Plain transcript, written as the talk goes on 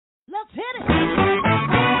Let's hit it.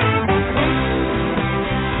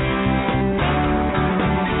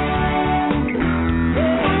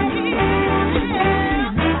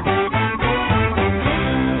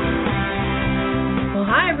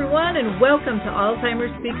 And welcome to Alzheimer's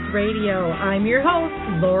Speaks Radio. I'm your host,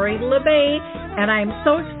 Lori LeBay, and I'm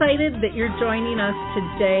so excited that you're joining us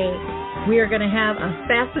today. We are going to have a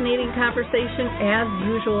fascinating conversation as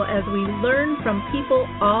usual as we learn from people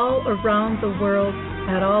all around the world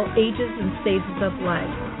at all ages and stages of life.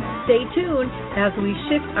 Stay tuned as we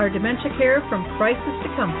shift our dementia care from crisis to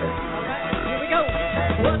comfort. All right, here we go.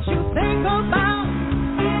 What you think about,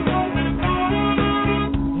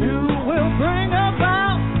 you will bring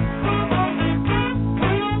about.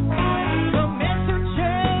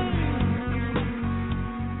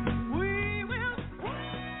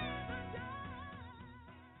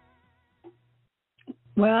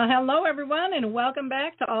 Well, hello, everyone, and welcome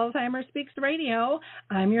back to Alzheimer's Speaks Radio.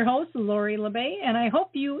 I'm your host, Lori LeBay, and I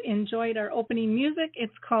hope you enjoyed our opening music.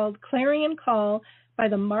 It's called Clarion Call by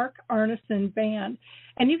the Mark Arneson Band,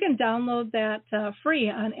 and you can download that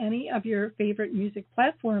free on any of your favorite music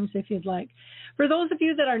platforms if you'd like. For those of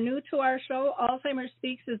you that are new to our show, Alzheimer's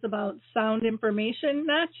Speaks is about sound information,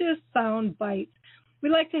 not just sound bites. We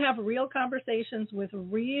like to have real conversations with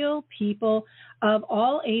real people of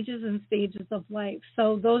all ages and stages of life.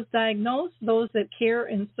 So those diagnosed, those that care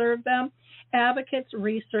and serve them, advocates,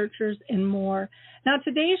 researchers, and more. Now,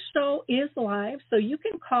 today's show is live, so you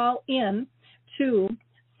can call in to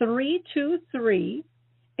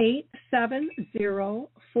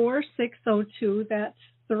 323-870-4602. That's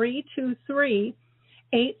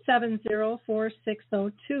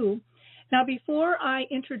 323-870-4602. Now, before I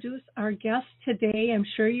introduce our guest today, I'm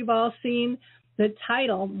sure you've all seen the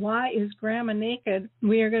title, Why is Grandma Naked?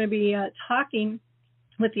 We are going to be talking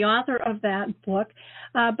with the author of that book.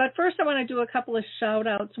 But first, I want to do a couple of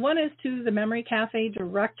shout-outs. One is to the Memory Cafe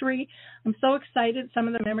directory. I'm so excited. Some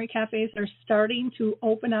of the Memory Cafes are starting to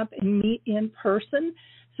open up and meet in person.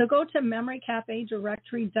 So go to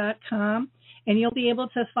memorycafedirectory.com, and you'll be able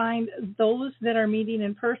to find those that are meeting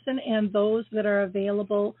in person and those that are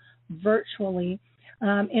available virtually.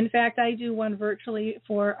 In fact, I do one virtually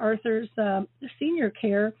for Arthur's senior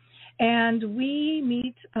care, and we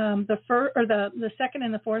meet the second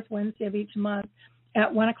and the fourth Wednesday of each month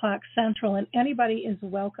at 1 o'clock Central, and anybody is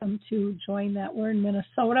welcome to join that. We're in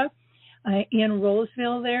Minnesota, in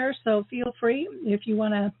Roseville there, so feel free if you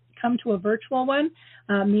want to come to a virtual one,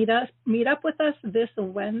 meet up with us this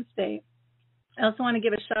Wednesday. I also want to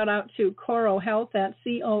give a shout out to Coro Health, that's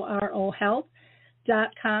CORO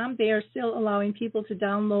Health.com. They are still allowing people to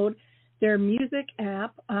download their music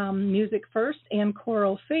app, Music First and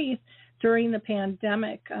Choral Faith, during the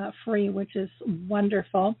pandemic free, which is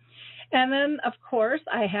wonderful. And then, of course,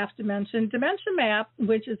 I have to mention Dementia Map,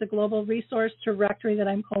 which is a global resource directory that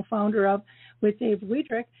I'm co-founder of with Dave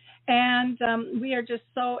Rittberg. And we are just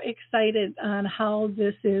so excited on how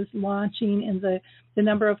this is launching and the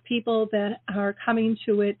number of people that are coming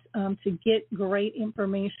to it to get great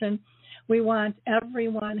information. We want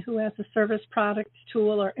everyone who has a service, product,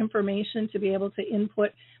 tool, or information to be able to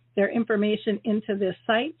input their information into this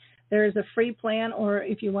site. There is a free plan, or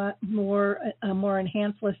if you want more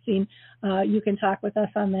enhanced listing, you can talk with us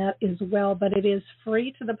on that as well. But it is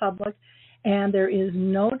free to the public, and there is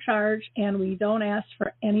no charge, and we don't ask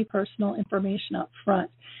for any personal information up front.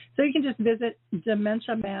 So you can just visit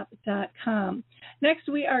dementiamap.com. Next,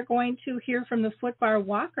 we are going to hear from the Footbar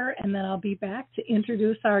Walker, and then I'll be back to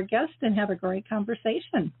introduce our guest and have a great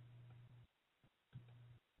conversation.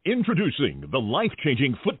 Introducing the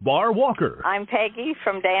life-changing Footbar Walker. I'm Peggy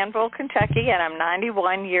from Danville, Kentucky, and I'm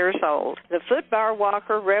 91 years old. The Footbar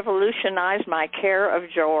Walker revolutionized my care of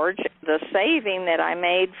George. The saving that I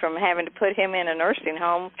made from having to put him in a nursing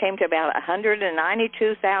home came to about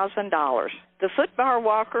 $192,000. The Footbar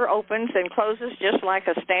Walker opens and closes just like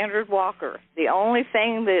a standard walker. The only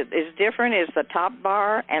thing that is different is the top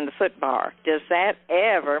bar and the foot bar. Does that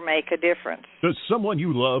ever make a difference? Does someone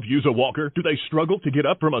you love use a walker? Do they struggle to get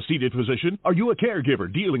up from a seated position? Are you a caregiver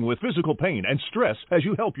dealing with physical pain and stress as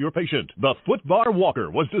you help your patient? The Footbar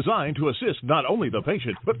Walker was designed to assist not only the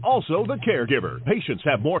patient, but also the caregiver. Patients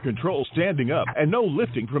have more control standing up, and no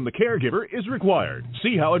lifting from the caregiver is required.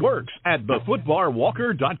 See how it works at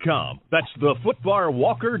thefootbarwalker.com. That's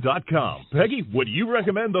thefootbarwalker.com. Peggy, would you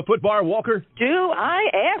recommend the Footbar Walker? Do I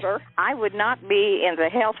ever? I would not be in the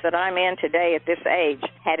health that I'm in today at this age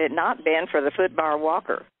had it not been for the Footbar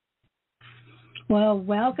Walker. Well,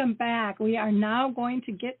 welcome back. We are now going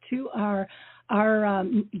to get to our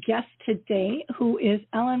guest today, who is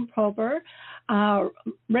Ellen Pober,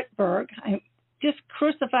 Rittberg. just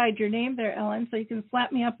crucified your name there, Ellen, so you can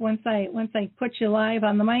slap me up once I put you live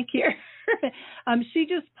on the mic here. She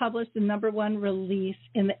just published the #1 release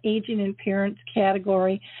in the Aging in Parents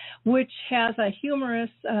category, which has a humorous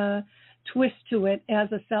twist to it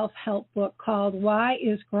as a self-help book called Why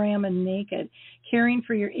is Grandma Naked? Caring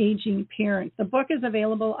for Your Aging Parents. The book is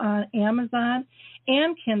available on Amazon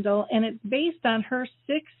and Kindle, and it's based on her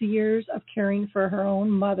 6 years of caring for her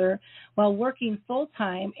own mother while working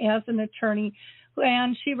full-time as an attorney,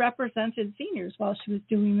 and she represented seniors while she was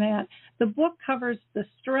doing that. The book covers the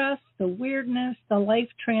stress, the weirdness, the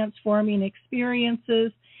life-transforming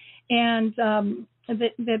experiences, and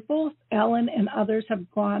that both Ellen and others have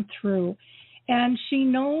gone through. And she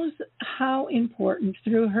knows how important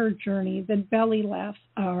through her journey that belly laughs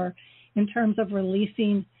are in terms of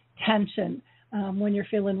releasing tension when you're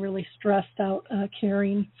feeling really stressed out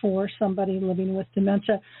caring for somebody living with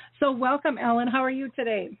dementia. So welcome, Ellen. How are you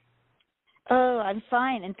today? Oh, I'm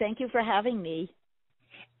fine, and thank you for having me.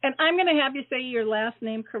 And I'm going to have you say your last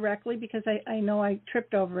name correctly because I know I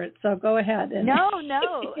tripped over it. So go ahead. No.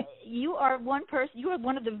 You are one person. You are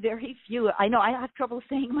one of the very few. I know I have trouble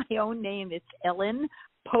saying my own name. It's Ellen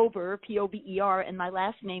Pober, Pober, and my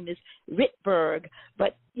last name is Rittberg.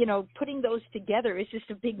 But, putting those together is just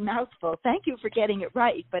a big mouthful. Thank you for getting it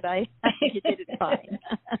right, but I think you did it fine.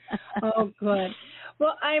 Oh, good.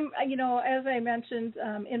 Well, as I mentioned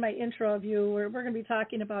in my intro of you, we're going to be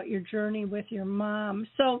talking about your journey with your mom.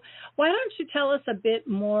 So why don't you tell us a bit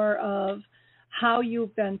more of how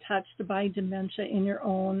you've been touched by dementia in your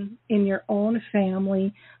own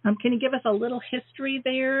family? Can you give us a little history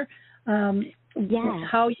there? Yeah.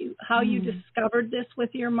 How you discovered this with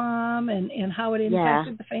your mom and how it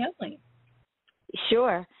impacted the family?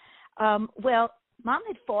 Sure. Well, Mom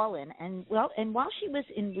had fallen, and while she was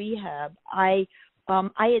in rehab, I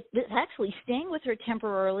had actually staying with her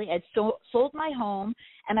temporarily. I'd sold my home,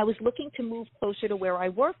 and I was looking to move closer to where I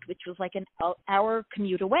worked, which was like an hour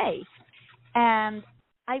commute away. And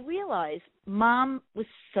I realized Mom was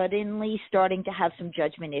suddenly starting to have some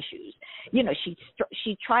judgment issues.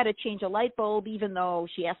 She tried to change a light bulb, even though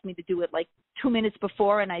she asked me to do it like 2 minutes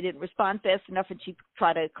before, and I didn't respond fast enough. And she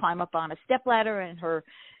tried to climb up on a stepladder, and her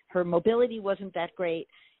mobility wasn't that great,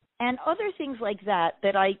 and other things like that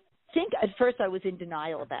I think at first I was in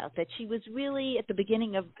denial about, that she was really at the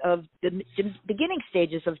beginning of the beginning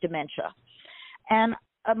stages of dementia. And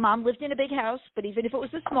Mom lived in a big house, but even if it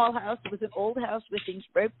was a small house, it was an old house where things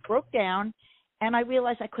broke down, and I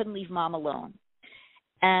realized I couldn't leave Mom alone.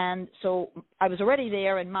 And so I was already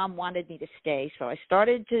there, and Mom wanted me to stay, so I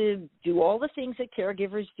started to do all the things that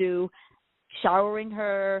caregivers do, showering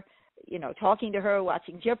her, talking to her,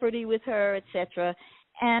 watching Jeopardy with her, etc.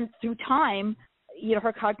 And through time,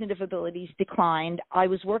 her cognitive abilities declined. I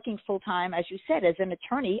was working full-time, as you said, as an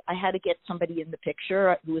attorney. I had to get somebody in the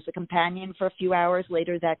picture who was a companion for a few hours.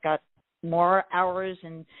 Later, that got more hours,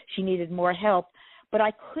 and she needed more help. But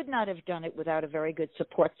I could not have done it without a very good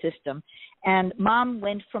support system. And Mom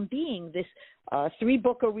went from being this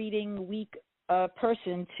 3-book-a-reading-week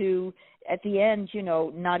person to, at the end,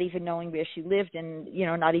 not even knowing where she lived and,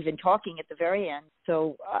 not even talking at the very end.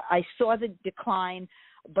 So I saw the decline,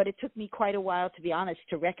 but it took me quite a while, to be honest,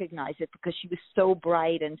 to recognize it, because she was so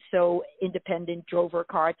bright and so independent, drove her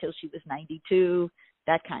car till she was 92,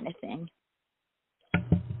 that kind of thing.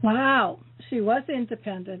 Wow. She was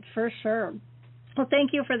independent, for sure. Well,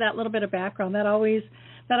 thank you for that little bit of background. That always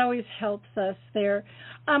helps us there.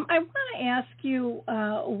 I want to ask you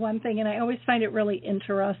one thing, and I always find it really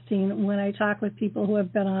interesting when I talk with people who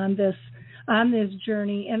have been on this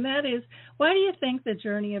journey, and that is, why do you think the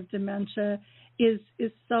journey of dementia is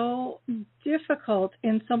so difficult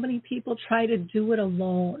and so many people try to do it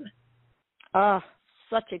alone?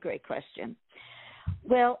 Such a great question.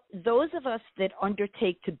 Well, those of us that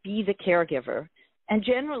undertake to be the caregiver, and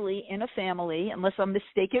generally in a family, unless I'm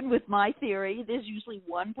mistaken with my theory, there's usually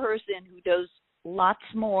one person who does lots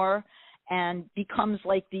more and becomes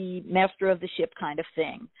like the master of the ship kind of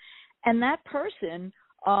thing. And that person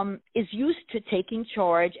is used to taking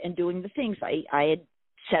charge and doing the things. I had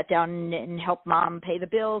sat down and helped Mom pay the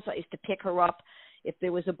bills. I used to pick her up. If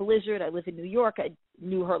there was a blizzard, I live in New York, I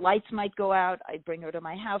knew her lights might go out. I'd bring her to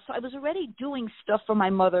my house. So I was already doing stuff for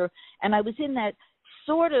my mother, and I was in that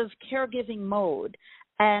sort of caregiving mode.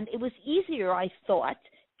 And it was easier, I thought,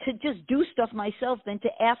 to just do stuff myself than to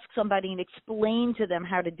ask somebody and explain to them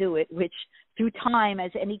how to do it, which through time,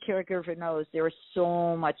 as any caregiver knows, there is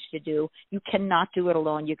so much to do. You cannot do it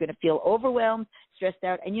alone. You're going to feel overwhelmed, stressed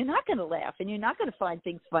out, and you're not going to laugh, and you're not going to find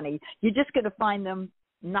things funny. You're just going to find them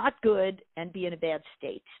not good and be in a bad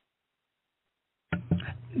state.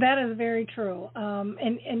 That is very true.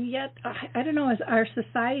 And yet, I don't know, as our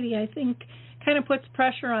society, I think, kind of puts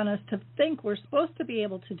pressure on us to think we're supposed to be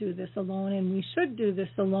able to do this alone and we should do this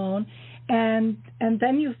alone. And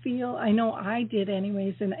then you feel, I know I did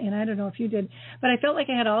anyways, and I don't know if you did, but I felt like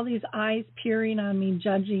I had all these eyes peering on me,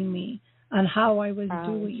 judging me on how I was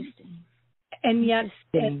doing. And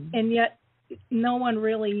yet no one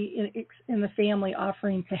really in the family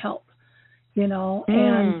offering to help. And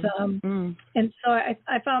so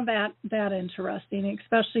I found that interesting,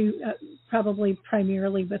 especially probably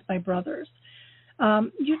primarily with my brothers.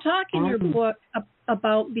 You talk in your book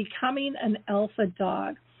about becoming an alpha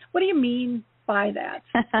dog. What do you mean by that?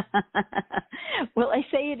 Well, I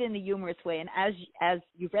say it in a humorous way, and as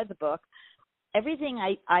you've read the book, everything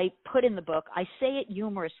I put in the book, I say it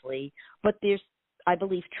humorously, but there's, I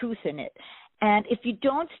believe, truth in it. And if you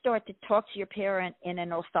don't start to talk to your parent in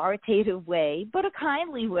an authoritative way, but a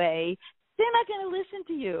kindly way, they're not going to listen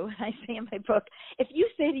to you. I say in my book, if you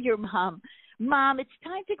say to your mom, it's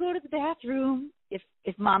time to go to the bathroom, if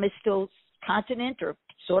mom is still continent or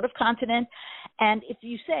sort of continent, and if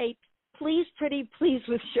you say, please, pretty please,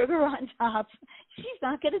 with sugar on top, she's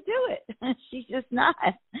not going to do it. She's just not.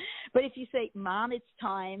 But if you say, Mom, it's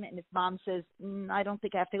time, and if mom says, I don't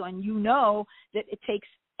think I have to go, and you know that it takes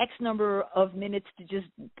X number of minutes to just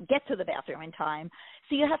get to the bathroom in time.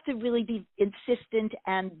 So you have to really be insistent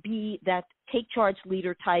and be that take charge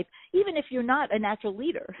leader type, even if you're not a natural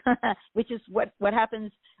leader, which is what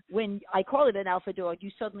happens when I call it an alpha dog. You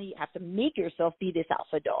suddenly have to make yourself be this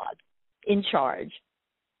alpha dog in charge.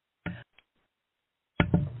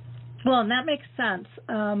 Well, and that makes sense.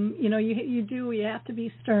 You have to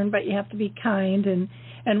be stern, but you have to be kind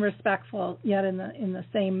and respectful, yet in the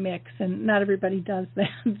same mix. And not everybody does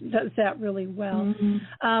that really well.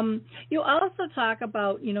 Mm-hmm. You also talk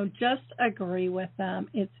about, just agree with them.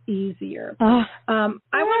 It's easier. I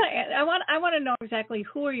want to know exactly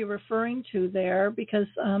who are you referring to there, because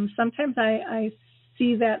sometimes I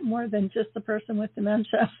see that more than just the person with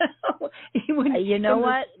dementia. You know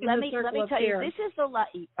what? Let me tell you, this is a lot.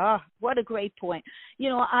 What a great point.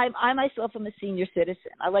 I myself am a senior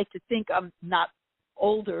citizen. I like to think I'm not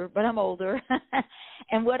older, but I'm older.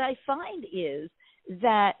 And what I find is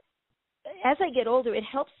that as I get older, it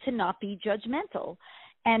helps to not be judgmental.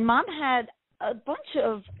 And Mom had a bunch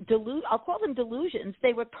of I'll call them delusions.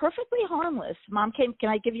 They were perfectly harmless. Mom can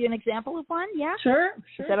I give you an example of one? Yeah? Sure.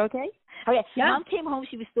 Is that okay? Okay. Yeah. Mom came home,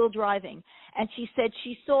 she was still driving, and she said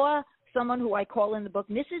she saw someone who I call in the book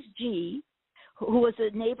Mrs. G, who was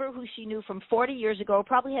a neighbor who she knew from 40 years ago,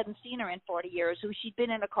 probably hadn't seen her in 40 years, who she'd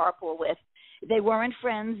been in a carpool with. They weren't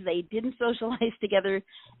friends. They didn't socialize together.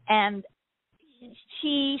 And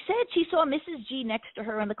she said she saw Mrs. G next to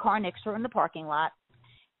her in the car next to her in the parking lot.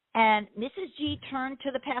 And Mrs. G turned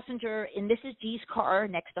to the passenger in Mrs. G's car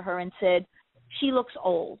next to her and said, she looks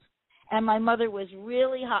old. And my mother was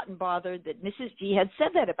really hot and bothered that Mrs. G had said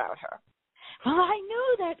that about her. Well, I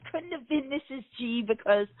knew that couldn't have been Mrs. G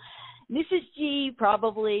because Mrs. G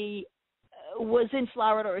probably was in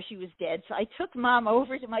Florida or she was dead. So I took Mom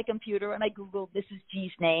over to my computer and I Googled Mrs.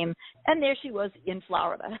 G's name, and there she was in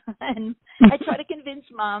Florida. And I tried to convince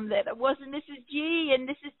Mom that it wasn't Mrs. G, and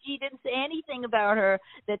Mrs. G didn't say anything about her,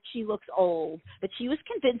 that she looks old. But she was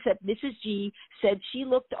convinced that Mrs. G said she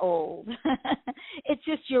looked old. It's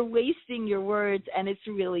just you're wasting your words, and it's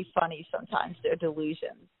really funny sometimes, they're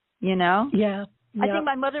delusions, Yeah. I think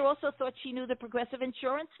my mother also thought she knew the Progressive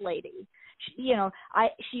Insurance lady.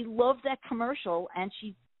 She loved that commercial, and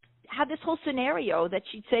she had this whole scenario that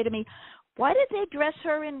she'd say to me, why did they dress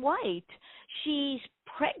her in white? She's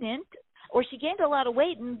pregnant, or she gained a lot of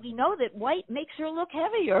weight, and we know that white makes her look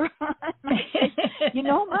heavier.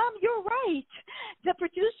 Mom, you're right. The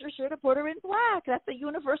producer should have put her in black. That's a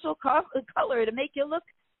universal color to make you look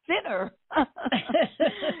thinner.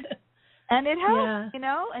 And it helped,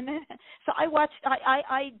 and then, so I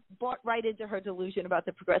bought right into her delusion about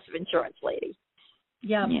the Progressive Insurance lady.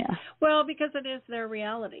 Yeah. Well, because it is their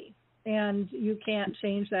reality, and you can't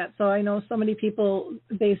change that. So I know so many people,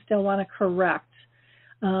 they still want to correct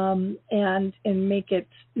and make it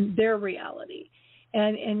their reality.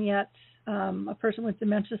 And yet a person with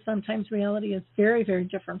dementia, sometimes reality is very, very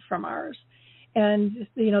different from ours. And,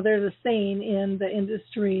 there's a saying in the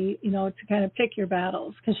industry, to kind of pick your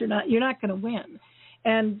battles, because you're not going to win.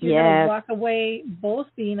 And you're going to walk away both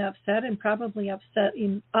being upset and probably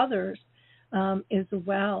upsetting others as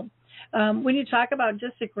well. When you talk about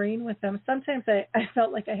disagreeing with them, sometimes I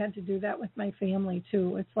felt like I had to do that with my family,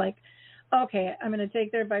 too. It's like, okay, I'm going to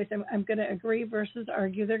take their advice. I'm going to agree versus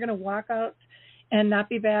argue. They're going to walk out and not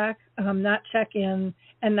be back, not check in,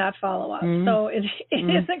 and not follow up. So it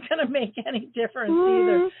isn't going to make any difference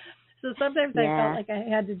either. So sometimes I felt like I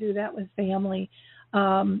had to do that with family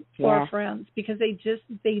or friends because they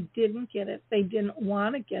didn't get it. They didn't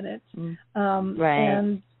want to get it,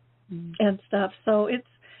 and stuff. So it's,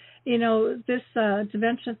 this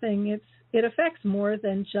dementia thing, it affects more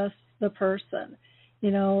than just the person.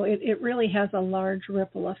 It really has a large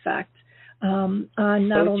ripple effect on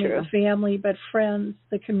not only the family, but friends,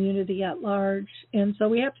 the community at large. And so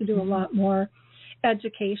we have to do a lot more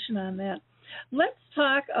education on that. Let's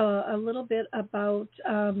talk a little bit about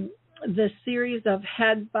the series of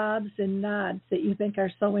head bobs and nods that you think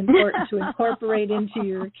are so important to incorporate into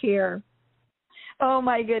your care. Oh,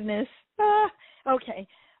 my goodness. Okay.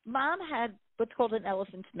 Mom had what's called an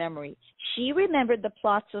elephant's memory. She remembered the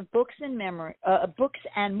plots of books and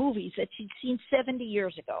movies that she'd seen 70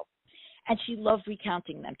 years ago, and she loved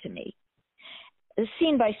recounting them to me,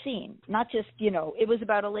 scene by scene. Not just, it was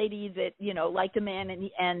about a lady that, liked a man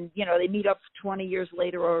and they meet up 20 years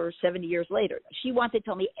later or 70 years later. She wanted to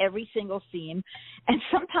tell me every single scene, and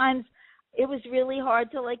sometimes it was really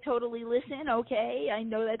hard to totally listen. Okay, I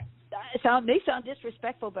know that may sound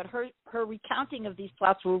disrespectful, but her recounting of these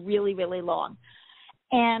plots were really, really long.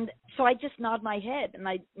 And so I just nod my head and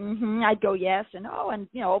I'd go yes and oh, and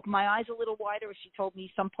open my eyes a little wider if she told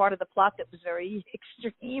me some part of the plot that was very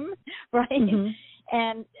extreme, right?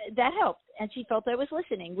 And that helped. And she felt I was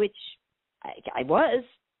listening, which I was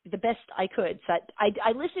the best I could. So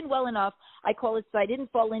I listened well enough. I call it so I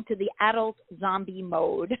didn't fall into the adult zombie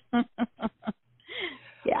mode.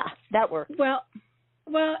 Yeah, that worked. Well,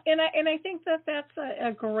 and I think that's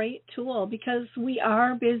a great tool because we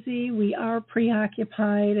are busy, we are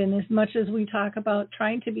preoccupied, and as much as we talk about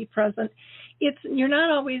trying to be present, you're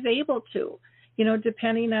not always able to,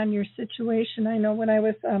 depending on your situation. I know when I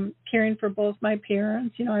was caring for both my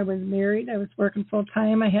parents, I was married, I was working full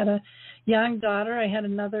time, I had a young daughter, I had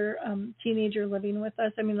another teenager living with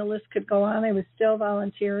us. I mean, the list could go on. I was still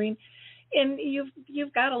volunteering, and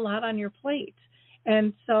you've got a lot on your plate,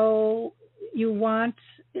 and so you want,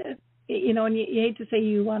 and you hate to say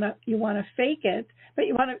you want to fake it, but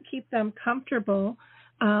you want to keep them comfortable,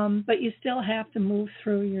 but you still have to move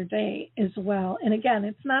through your day as well. And again,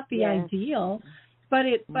 it's not the ideal, but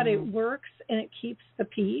it works and it keeps the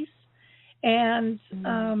peace. And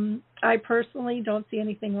I personally don't see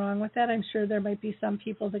anything wrong with that. I'm sure there might be some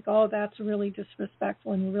people that go, oh, that's really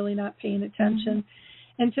disrespectful and you're really not paying attention.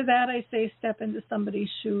 And to that I say, step into somebody's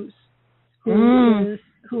shoes who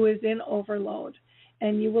is in overload,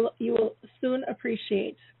 and you will soon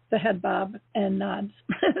appreciate the head bob and nods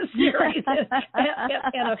series and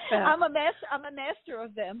effect. I'm a master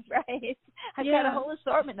of them, right? I've got a whole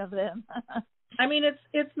assortment of them. I mean,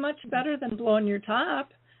 it's much better than blowing your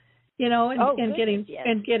top,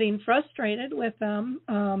 and getting frustrated with them.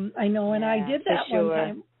 I know, and I did that one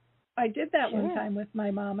time. I did that one time with my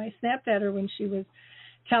mom. I snapped at her when she was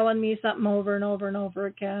telling me something over and over and over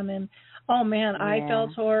again, and oh man, I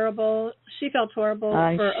felt horrible. She felt horrible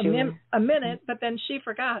for a minute, but then she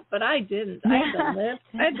forgot. But I didn't. I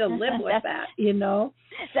had to live with that,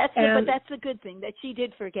 But that's the good thing that she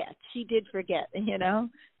did forget.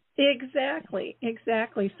 Exactly.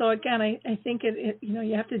 So again, I think it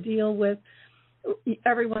you have to deal with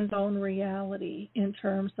everyone's own reality in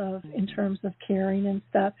terms of caring and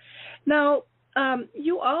stuff. Now,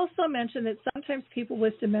 you also mentioned that sometimes people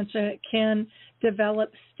with dementia can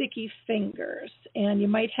develop sticky fingers, and you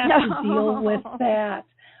might have to deal with that.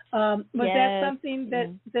 Was that something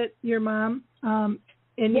that your mom and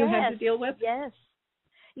you had to deal with?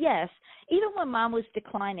 Yes. Even when Mom was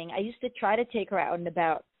declining, I used to try to take her out and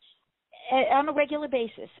about on a regular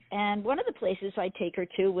basis. And one of the places I'd take her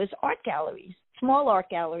to was art galleries, small art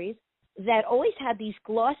galleries that always had these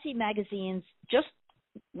glossy magazines just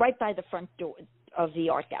right by the front door of the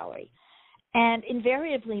art gallery. And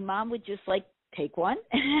invariably, Mom would just take one.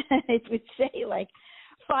 It would say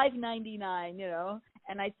 $5.99,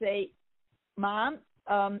 and I'd say, Mom,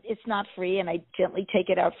 it's not free, and I'd gently take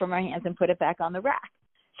it out from her hands and put it back on the rack.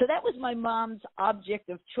 So that was my mom's object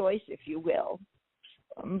of choice, if you will.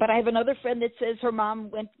 But I have another friend that says her mom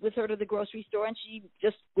went with her to the grocery store and she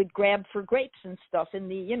just would grab for grapes and stuff in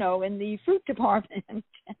the fruit department.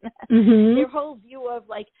 Their whole view of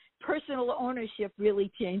personal ownership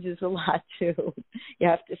really changes a lot too, you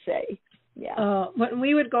have to say. Yeah. When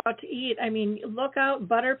we would go out to eat, I mean, look out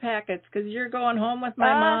butter packets because you're going home with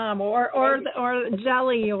my mom, or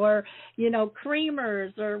jelly, or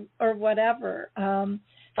creamers, or whatever.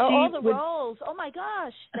 All the rolls. Oh my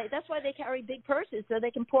gosh, that's why they carry big purses so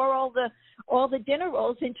they can pour all the dinner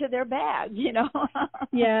rolls into their bag.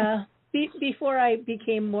 Yeah. before I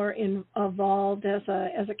became more involved as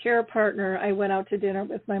a care partner, I went out to dinner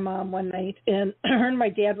with my mom one night, and her and my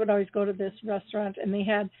dad would always go to this restaurant, and they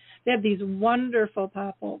had these wonderful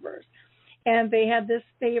popovers, and they had this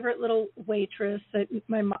favorite little waitress that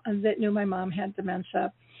knew my mom had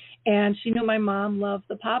dementia, and she knew my mom loved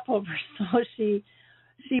the popovers, so she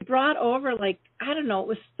brought over, like, I don't know, it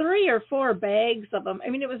was 3 or 4 bags of them. I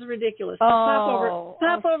mean, it was ridiculous.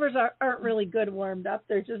 Popovers aren't really good warmed up.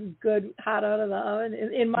 They're just good hot out of the oven,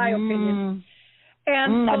 in my opinion.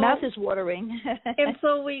 And my mouth is watering. And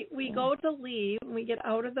so we go to leave, and we get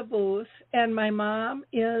out of the booth, and my mom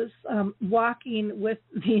is walking with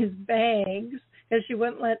these bags, because she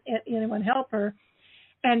wouldn't let anyone help her.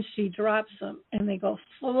 And she drops them, and they go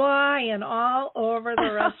flying all over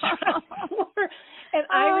the restaurant floor. And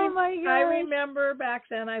I remember back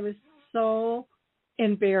then I was so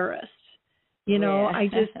embarrassed. You know,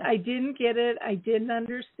 yeah. I didn't get it. I didn't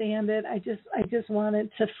understand it. I just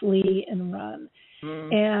wanted to flee and run.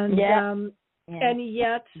 And and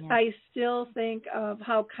yet I still think of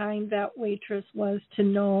how kind that waitress was to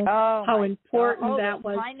know how important that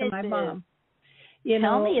was to my mom.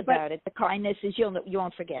 Tell me about it. The kindnesses you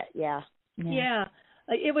won't forget. Yeah.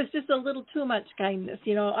 It was just a little too much kindness.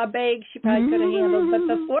 You know, a bag she probably could have handled, but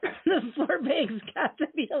the four bags got to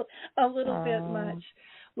be a little bit much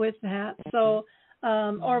with that. So,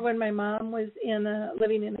 or when my mom was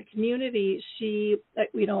living in the community, she,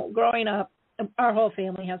 growing up, our whole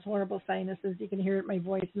family has horrible sinuses. You can hear it in my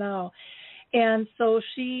voice now. And so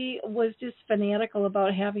she was just fanatical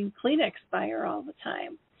about having Kleenex by her all the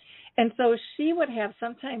time. And so she would have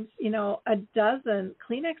sometimes, a dozen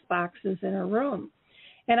Kleenex boxes in her room.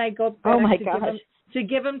 And I'd go back to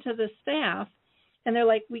give them to the staff, and they're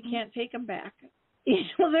like, we can't take them back.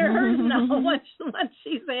 They're hers now once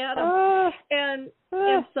she's had them. And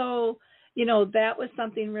so, that was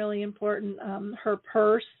something really important. Her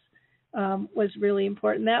purse was really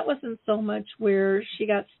important. That wasn't so much where she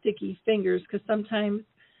got sticky fingers, because sometimes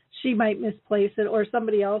she might misplace it, or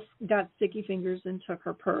somebody else got sticky fingers and took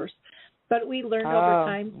her purse. But we learned over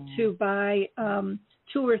time to buy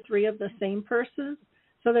 2 or 3 of the same purses,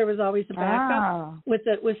 so there was always a backup with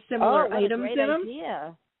similar items in them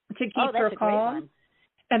to keep her calm.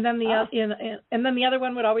 And then the other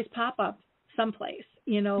one would always pop up someplace,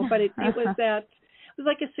 But it was that. It was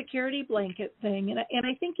like a security blanket thing, and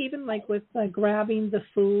I think even like with grabbing the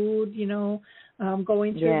food,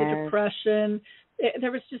 going through the depression.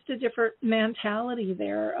 There was just a different mentality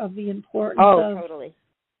there of the importance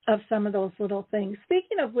of some of those little things.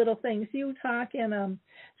 Speaking of little things, you talk in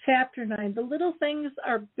Chapter 9, the little things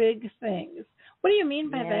are big things. What do you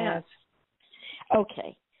mean by that?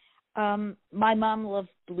 Okay. My mom loved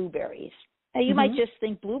blueberries. Now, you might just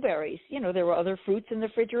think blueberries. There were other fruits in the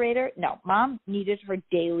refrigerator. No, Mom needed her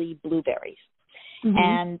daily blueberries.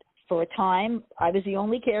 And for a time, I was the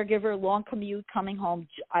only caregiver, long commute, coming home.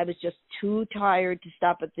 I was just too tired to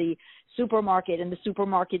stop at the supermarket, and the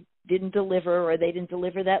supermarket didn't deliver, or they didn't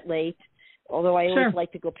deliver that late, although I always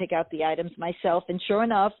like to go pick out the items myself. And sure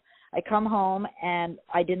enough, I come home, and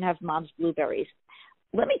I didn't have Mom's blueberries.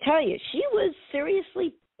 Let me tell you, she was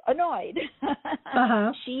seriously annoyed.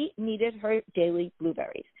 She needed her daily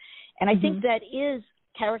blueberries. And I think that is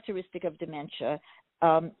characteristic of dementia.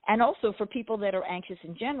 And also for people that are anxious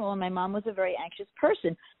in general, and my mom was a very anxious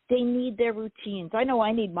person, they need their routines. I know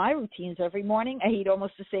I need my routines every morning. I eat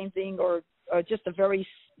almost the same thing or just a very,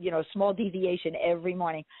 small deviation every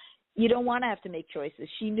morning. You don't want to have to make choices.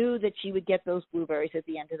 She knew that she would get those blueberries at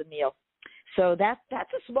the end of the meal. So that's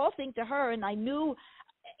a small thing to her, and I knew.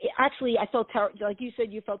 Actually, I felt like you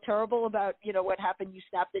said, you felt terrible about, what happened. You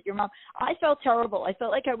snapped at your mom. I felt terrible. I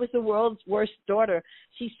felt like I was the world's worst daughter.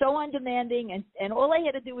 She's so undemanding, and all I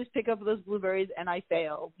had to do was pick up those blueberries, and I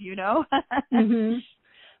failed,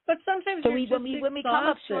 But sometimes when we come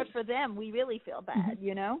up short for them, we really feel bad,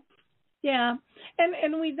 Yeah,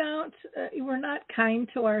 and we're not kind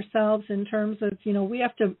to ourselves in terms of, we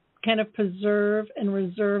have to kind of preserve and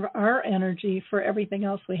reserve our energy for everything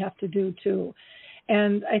else we have to do too.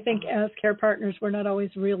 And I think as care partners, we're not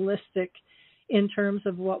always realistic in terms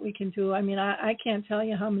of what we can do. I mean, I can't tell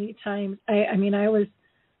you how many times, I was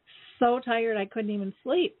so tired I couldn't even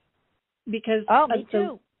sleep because me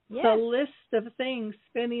too. The list of things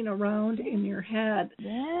spinning around in your head.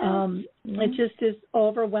 It just is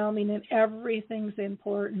overwhelming, and everything's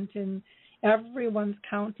important, and everyone's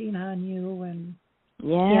counting on you. And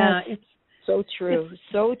So true,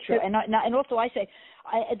 so true. And also I say,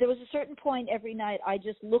 there was a certain point every night I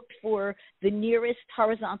just looked for the nearest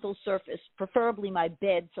horizontal surface, preferably my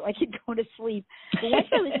bed, so I could go to sleep. But once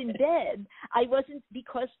I was in bed, I wasn't,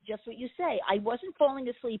 because just what you say, I wasn't falling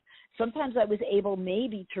asleep. Sometimes I was able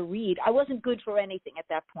maybe to read. I wasn't good for anything at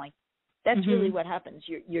that point. That's really what happens.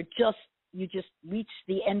 You just reach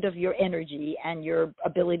the end of your energy and your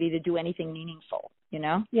ability to do anything meaningful, you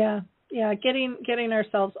know? Yeah. Yeah, getting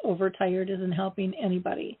ourselves overtired isn't helping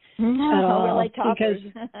anybody at all. We're like toppers.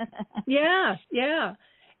 Yeah,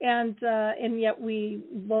 and yet we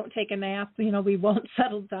won't take a nap. You know, we won't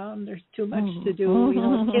settle down. There's too much to do. You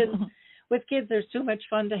know, with kids, there's too much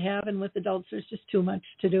fun to have, and with adults, there's just too much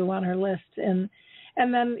to do on our list. And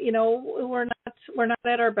then, you know, we're not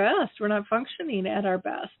at our best. We're not functioning at our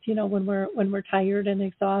best. You know, when we're tired and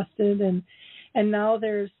exhausted. And now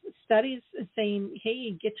there's studies saying,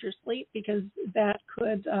 hey, get your sleep, because that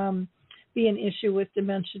could be an issue with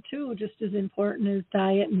dementia too, just as important as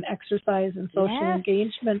diet and exercise and social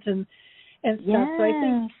engagement and stuff.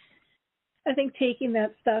 So I think taking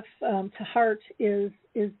that stuff to heart is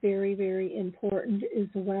very, very important as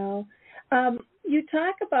well. You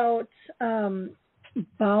talk about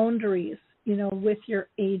boundaries, you know, with your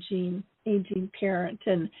aging parent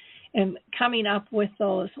and coming up with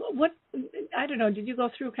those. What, I don't know, did you go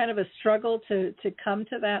through kind of a struggle to come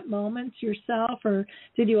to that moment yourself, or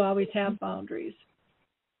did you always have boundaries?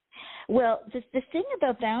 Well, the thing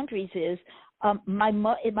about boundaries is my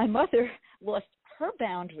mother lost her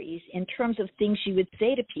boundaries in terms of things she would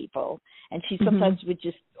say to people, and she sometimes would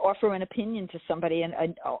just offer an opinion to somebody,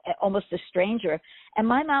 and almost a stranger. And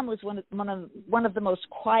my mom was one of the most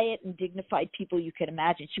quiet and dignified people you could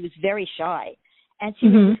imagine. She was very shy. And she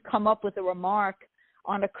would just come up with a remark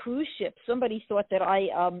on a cruise ship. Somebody thought that I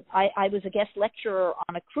was a guest lecturer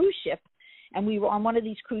on a cruise ship, and we were on one of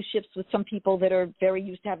these cruise ships with some people that are very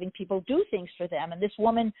used to having people do things for them. And this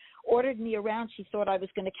woman ordered me around. She thought I was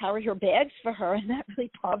going to carry her bags for her, and that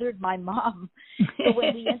really bothered my mom. So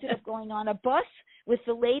when we ended up going on a bus with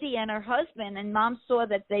the lady and her husband, and Mom saw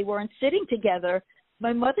that they weren't sitting together,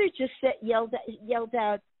 my mother just yelled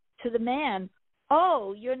out to the man,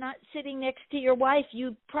 "Oh, you're not sitting next to your wife.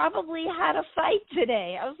 You probably had a fight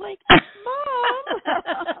today." I was like, Mom,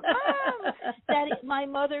 my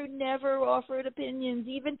mother never offered opinions,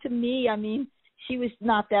 even to me. I mean, she was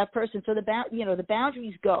not that person. So the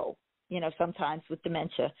boundaries go, you know, sometimes with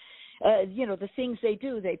dementia. You know, the things they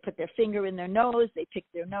do, they put their finger in their nose, they pick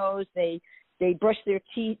their nose, they brush their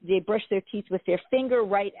teeth. They brush their teeth with their finger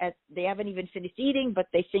they haven't even finished eating, but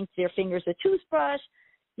they think their finger's a toothbrush.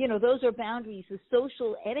 You know, those are boundaries. The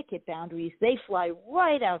social etiquette boundaries, they fly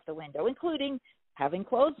right out the window, including having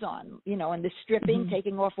clothes on, you know, and the stripping,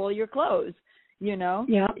 taking off all your clothes, you know.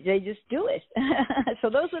 Yeah. They just do it. So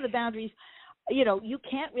those are the boundaries. You know, you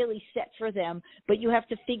can't really set for them, but you have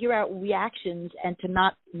to figure out reactions and to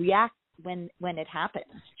not react when it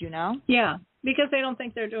happens, you know? Yeah, because they don't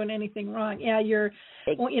think they're doing anything wrong. Yeah,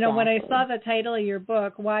 exactly. You know, when I saw the title of your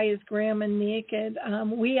book, Why is Grandma Naked?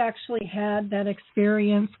 We actually had that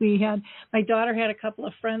experience. My daughter had a couple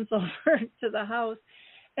of friends over to the house,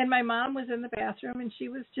 and my mom was in the bathroom, and she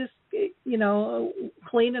was just, you know,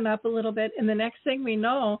 cleaning up a little bit. And the next thing we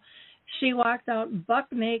know, she walked out buck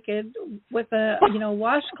naked with a, you know,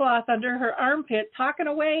 washcloth under her armpit, talking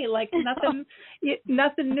away like nothing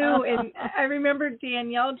new. And I remember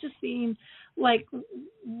Danielle just being like,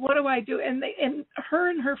 "What do I do?" And her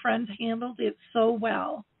and her friends handled it so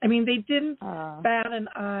well. I mean, they didn't bat an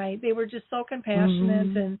eye. They were just so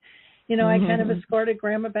compassionate. And, you know, I kind of escorted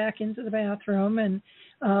Grandma back into the bathroom, and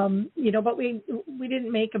you know, but we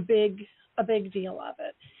didn't make a big deal of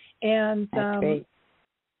it. And that's great.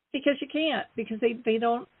 Because you can't, because they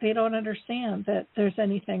don't understand that there's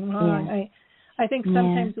anything wrong. Yeah. I think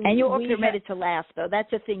sometimes and you're also permitted to laugh, though.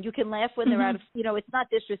 That's the thing. You can laugh when they're out of, you know, it's not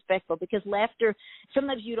disrespectful, because laughter,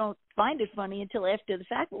 sometimes you don't find it funny until after the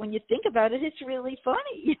fact, but when you think about it, it's really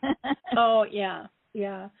funny. Oh, yeah.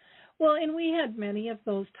 Well, and we had many of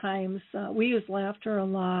those times. We used laughter a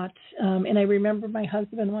lot, and I remember my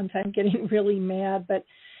husband one time getting really mad, but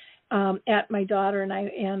at my daughter and I,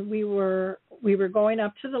 and we were going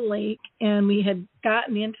up to the lake, and we had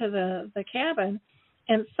gotten into the cabin,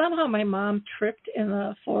 and somehow my mom tripped in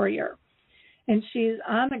the foyer, and she's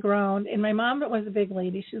on the ground. And my mom was a big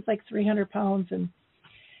lady; she was like 300 pounds, and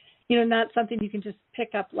you know, not something you can just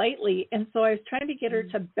pick up lightly. And so I was trying to get her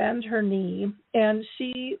to bend her knee, and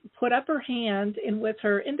she put up her hand, and with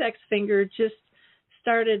her index finger just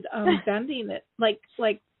started bending it, like.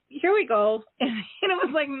 Here we go. And it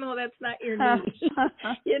was like, no, that's not your knee.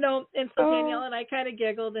 You know, and so Danielle and I kind of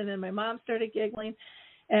giggled, and then my mom started giggling.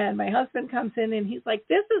 And my husband comes in and he's like,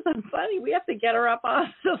 "This isn't funny. We have to get her up off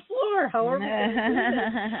the floor. How are we going to do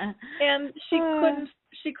this?" And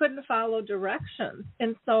she couldn't follow directions.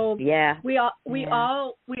 And so we all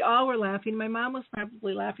were laughing. My mom was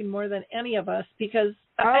probably laughing more than any of us because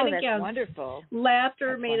that's wonderful.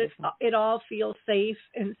 Laughter made it all feel safe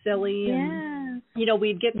and silly, and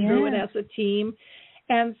we'd get through it as a team.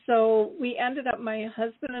 And so we ended up, my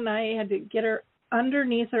husband and I had to get her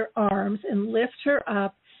underneath her arms and lift her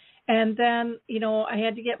up. And then, I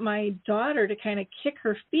had to get my daughter to kind of kick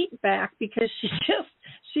her feet back because she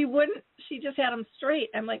just had them straight.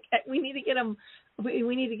 I'm like, we need to get them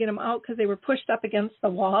out because they were pushed up against the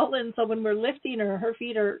wall. And so when we're lifting her, her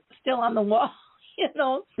feet are still on the wall,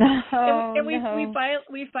 and we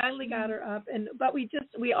finally got her up, but we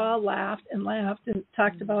all laughed and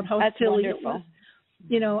talked about how silly it was,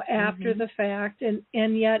 after the fact. And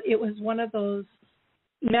yet it was one of those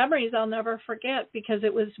memories I'll never forget because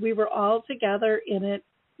we were all together in it,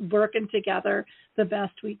 working together the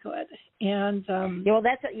best we could. And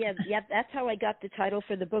that's how I got the title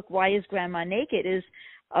for the book, Why Is Grandma Naked? Is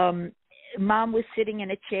Mom was sitting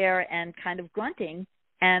in a chair and kind of grunting,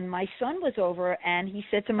 and my son was over and he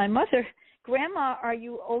said to my mother, "Grandma, are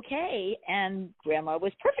you okay?" And Grandma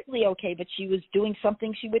was perfectly okay, but she was doing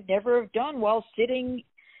something she would never have done while sitting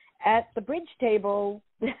at the bridge table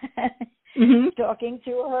talking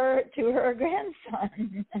to her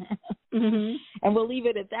grandson. And we'll leave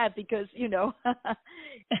it at that because,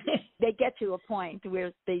 they get to a point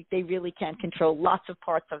where they really can't control lots of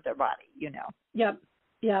parts of their body, Yep.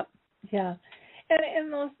 Yeah.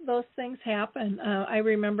 And those things happen. I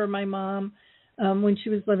remember my mom, when she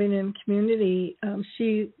was living in community,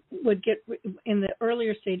 she would get, in the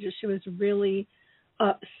earlier stages, she was really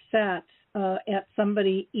upset at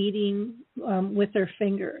somebody eating with their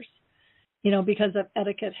fingers, because of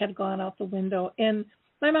etiquette had gone out the window. And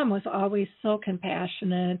my mom was always so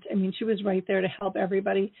compassionate. I mean, she was right there to help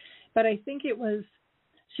everybody. But I think she was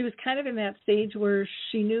kind of in that stage where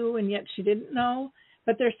she knew and yet she didn't know.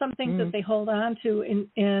 But there's some things that they hold on to,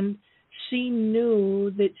 and she knew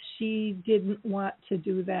that she didn't want to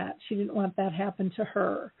do that. She didn't want that happen to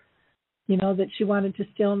her, that she wanted to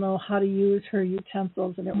still know how to use her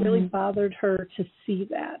utensils, and it really bothered her to see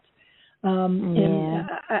that. And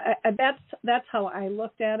that's how I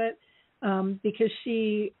looked at it, because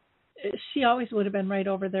she always would have been right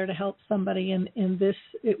over there to help somebody, and this,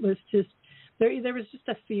 it was just, there was just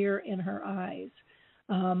a fear in her eyes,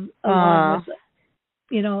 along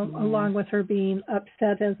with her being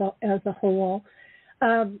upset as a whole.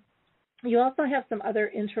 You also have some other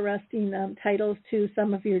interesting titles to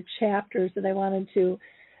some of your chapters that I wanted to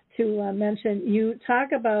mention. You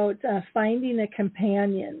talk about finding a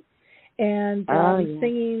companion and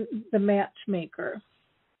singing The Matchmaker.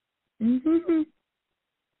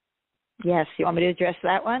 Yes, you want me to address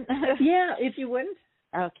that one? Yeah, if you wouldn't.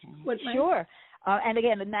 Okay, sure. And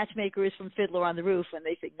again, the matchmaker is from Fiddler on the Roof, when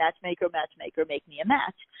they say, "Matchmaker, matchmaker, make me a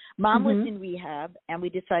match." Mom was in rehab, and we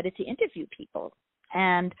decided to interview people.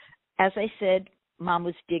 And as I said, Mom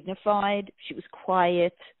was dignified. She was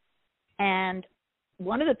quiet. And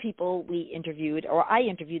one of the people we interviewed, or I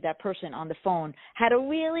interviewed that person on the phone, had a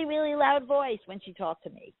really, really loud voice when she talked to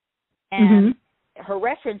me. And her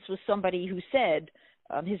reference was somebody who said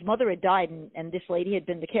his mother had died, and this lady had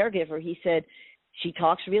been the caregiver. He said, "She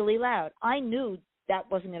talks really loud." I knew that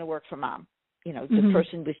wasn't going to work for Mom. The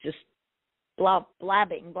person was just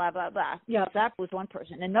blabbing, blah, blah, blah. Yeah. That was one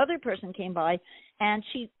person. Another person came by, and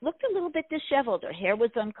she looked a little bit disheveled. Her hair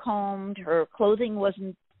was uncombed. Her clothing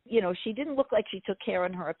wasn't, she didn't look like she took care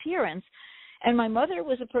of her appearance. And my mother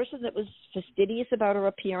was a person that was fastidious about her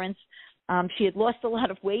appearance. She had lost a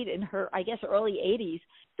lot of weight in her, I guess, early 80s.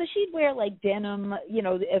 So she'd wear like denim,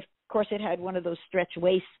 of course it had one of those stretch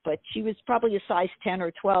waists, but she was probably a size 10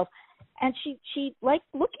 or 12. And she liked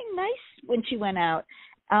looking nice when she went out.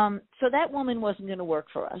 So that woman wasn't going to work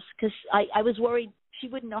for us, because I was worried she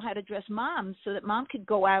wouldn't know how to dress Mom so that Mom could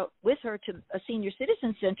go out with her to a senior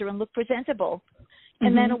citizen center and look presentable.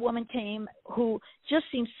 And then a woman came who just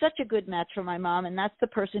seemed such a good match for my mom, and that's the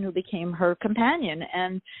person who became her companion.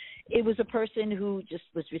 And it was a person who just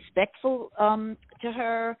was respectful to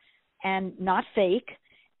her and not fake.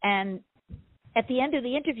 And at the end of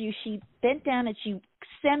the interview, she bent down and she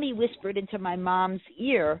semi-whispered into my mom's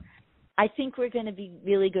ear, "I think we're going to be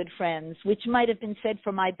really good friends," which might have been said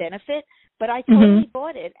for my benefit, but I totally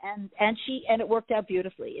bought it, and it worked out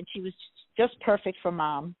beautifully, and she was just perfect for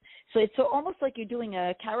Mom. So it's almost like you're doing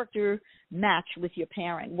a character match with your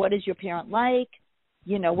parent. What is your parent like?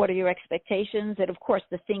 What are your expectations? And of course,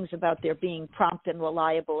 the things about their being prompt and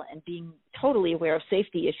reliable and being totally aware of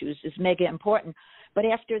safety issues is mega important. But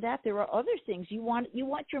after that, there are other things. You want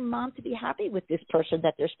your mom to be happy with this person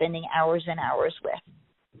that they're spending hours and hours with.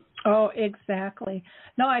 Oh, exactly.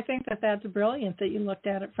 No, I think that's brilliant that you looked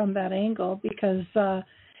at it from that angle, because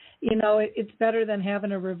it's better than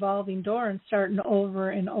having a revolving door and starting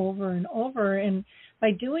over and over and over. And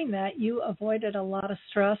by doing that, you avoided a lot of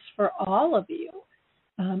stress for all of you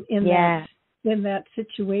in that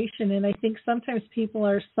situation. And I think sometimes people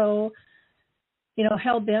are so,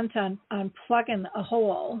 hell bent on plugging a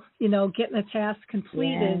hole, getting a task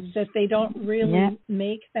completed, that they don't really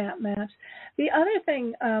make that match. The other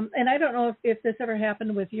thing, and I don't know if this ever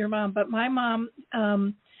happened with your mom, but my mom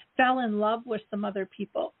fell in love with some other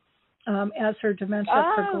people as her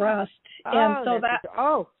dementia progressed. And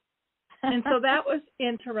so that was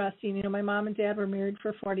interesting. My mom and dad were married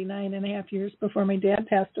for 49 and a half years before my dad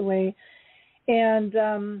passed away. And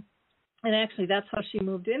actually that's how she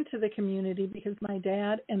moved into the community, because my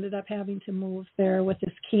dad ended up having to move there with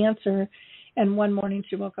his cancer. And one morning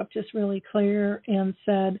she woke up just really clear and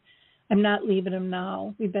said, I'm not leaving him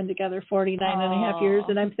now. We've been together 49 and a half years.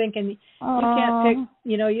 And I'm thinking, you can't pick,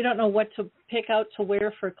 you don't know what to pick out to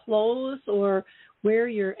wear for clothes or where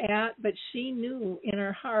you're at, but she knew in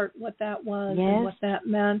her heart what that was and what that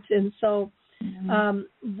meant. And so I'll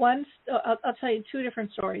tell you two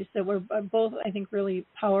different stories that were both, I think, really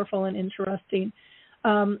powerful and interesting.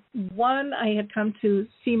 One, I had come to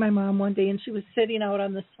see my mom one day, and she was sitting out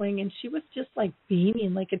on the swing, and she was just like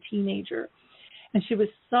beaming like a teenager. And she was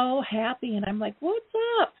so happy, and I'm like, what's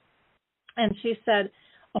up? And she said,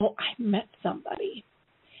 oh, I met somebody.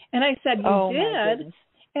 And I said, you did?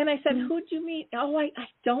 And I said, who'd you meet? Oh, I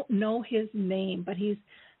don't know his name, but he's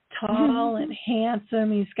tall and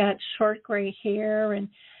handsome. He's got short gray hair, and,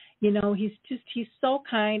 he's so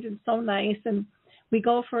kind and so nice. And we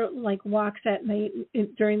go for like walks at night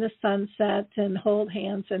during the sunset and hold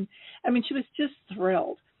hands. And I mean, she was just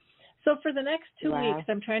thrilled. So for the next 2 weeks,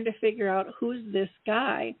 I'm trying to figure out who's this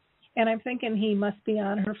guy. And I'm thinking he must be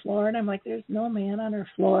on her floor. And I'm like, there's no man on her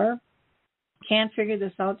floor. Can't figure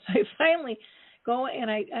this out. So I finally go, and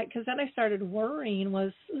because then I started worrying,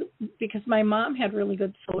 was because my mom had really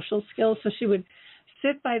good social skills. So she would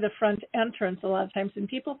sit by the front entrance a lot of times, and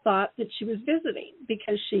people thought that she was visiting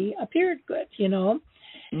because she appeared good, And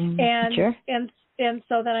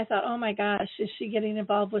so then I thought, oh my gosh, is she getting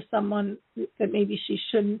involved with someone that maybe she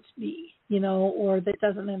shouldn't be, or that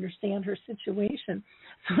doesn't understand her situation?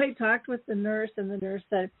 So I talked with the nurse, and the nurse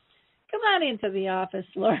said, come on into the office,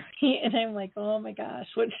 Lori. And I'm like, oh my gosh,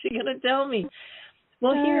 what's she going to tell me?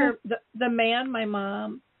 Well, here, the man my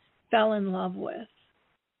mom fell in love with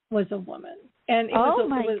was a woman. And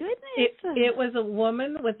it was a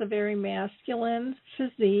woman with a very masculine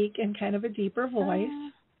physique and kind of a deeper voice.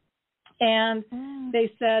 And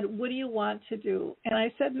they said, what do you want to do? And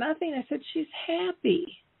I said, nothing. I said, she's happy.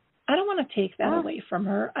 I don't want to take that away from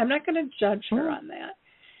her. I'm not going to judge her on that.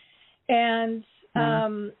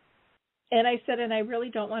 And I said, and I really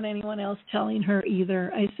don't want anyone else telling her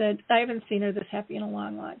either. I said, I haven't seen her this happy in a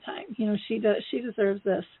long, long time. She deserves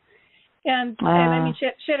this. And I mean,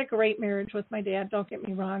 she had a great marriage with my dad, don't get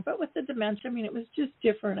me wrong. But with the dementia, I mean, it was just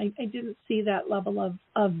different. I didn't see that level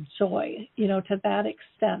of joy, to that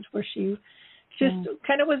extent, where she just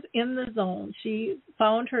kind of was in the zone. She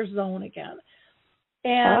found her zone again.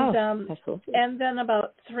 And and then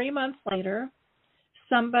about 3 months later,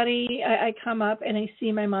 I come up and I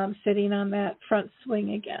see my mom sitting on that front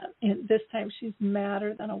swing again. And this time she's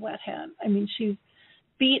madder than a wet hen. I mean, she's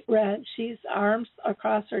beet red. She's arms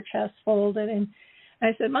across her chest folded. And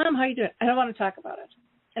I said, Mom, how you doing? I don't want to talk about it.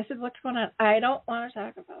 I said, what's going on? I don't want to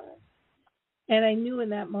talk about it. And I knew in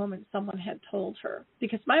that moment someone had told her,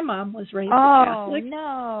 because my mom was raised Catholic.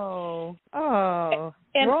 Oh, no.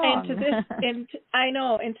 And to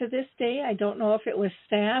this day, I don't know if it was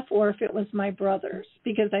staff or if it was my brothers,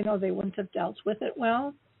 because I know they wouldn't have dealt with it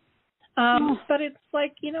well. But it's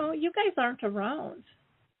like, you guys aren't around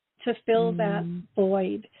to fill that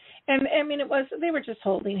void. And I mean, they were just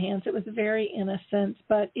holding hands. It was very innocent,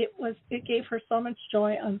 but it gave her so much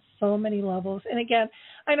joy on so many levels. And again,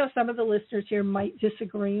 I know some of the listeners here might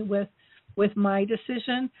disagree with my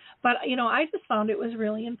decision, but I just found it was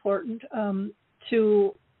really important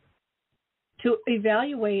to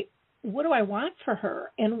evaluate, what do I want for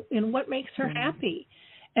her, and what makes her happy,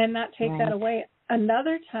 and not take that away.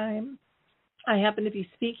 Another time, I happened to be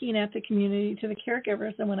speaking at the community to the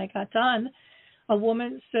caregivers, and when I got done, a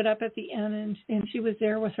woman stood up at the end, and she was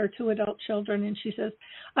there with her 2 adult children, and she says,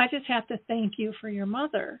 I just have to thank you for your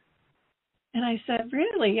mother. And I said,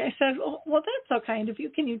 really? I said, well, that's so kind of you.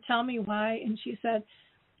 Can you tell me why? And she said,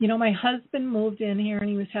 my husband moved in here, and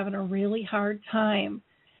he was having a really hard time.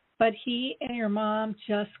 but he and your mom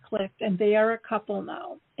just clicked, and they are a couple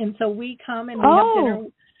now. And so we come and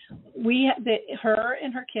we have dinner. Her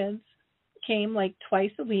and her kids came like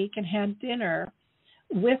twice a week and had dinner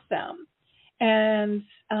with them. And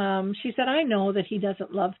she said, I know that he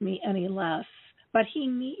doesn't love me any less, but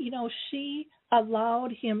she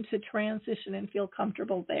allowed him to transition and feel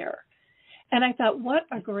comfortable there. And I thought, what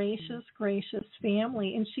a gracious, gracious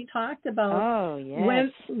family. And she talked about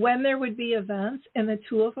when there would be events and the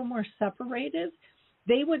two of them were separated,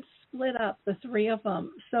 they would split up, the three of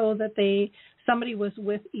them, so that somebody was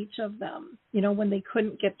with each of them, when they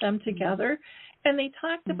couldn't get them together. And they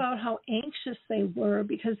talked about how anxious they were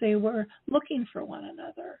because they were looking for one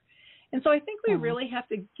another. And so I think we really have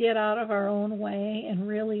to get out of our own way and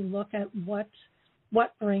really look at what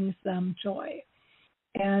brings them joy.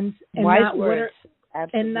 And not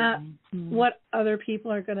what other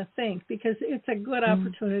people are going to think, because it's a good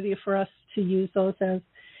opportunity for us to use those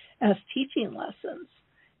as teaching lessons.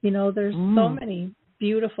 There's so many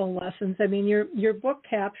beautiful lessons. I mean, your book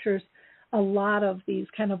captures a lot of these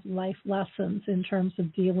kind of life lessons in terms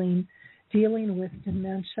of dealing with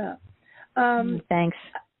dementia. Thanks.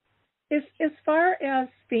 As far as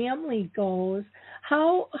family goes,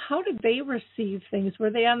 how did they receive things? Were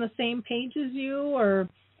they on the same page as you, or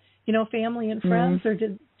family and friends, or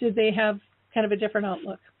did they have kind of a different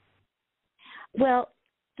outlook? Well,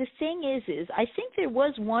 the thing is I think there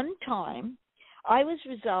was one time I was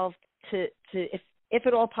resolved to if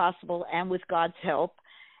at all possible, and with God's help,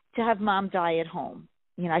 to have Mom die at home.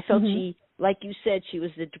 I felt she, like you said, she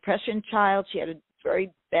was a depression child. She had a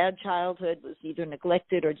very bad childhood, was either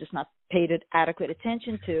neglected or just not paid adequate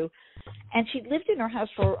attention to. And she'd lived in her house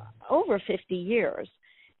for over 50 years.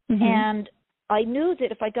 And I knew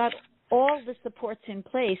that if I got all the supports in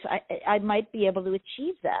place, I might be able to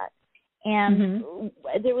achieve that. And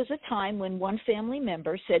there was a time when one family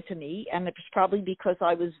member said to me, and it was probably because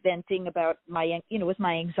I was venting about with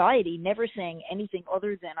my anxiety, never saying anything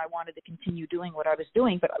other than I wanted to continue doing what I was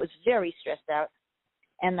doing, but I was very stressed out.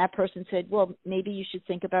 And that person said, well, maybe you should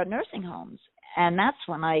think about nursing homes. And that's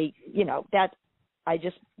when I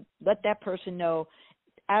just let that person know,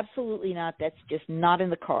 absolutely not. That's just not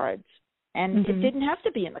in the cards. And it didn't have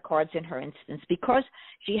to be in the cards in her instance, because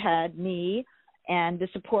she had me and the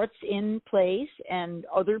supports in place and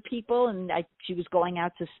other people. And she was going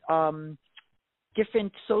out to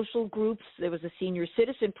different social groups. There was a senior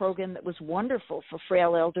citizen program that was wonderful for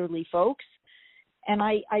frail elderly folks. And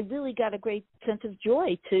I really got a great sense of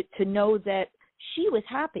joy to know that she was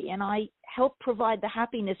happy, and I helped provide the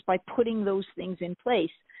happiness by putting those things in place.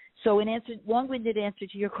 So long-winded answer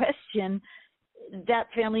to your question, that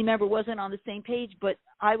family member wasn't on the same page, but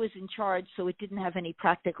I was in charge, so it didn't have any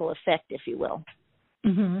practical effect, if you will.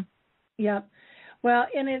 Yeah. Well,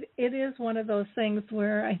 and it is one of those things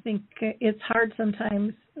where I think it's hard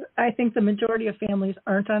sometimes. I think the majority of families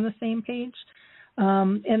aren't on the same page.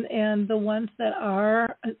 And the ones that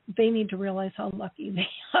are, they need to realize how lucky they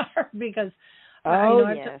are, because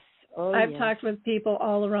I've talked with people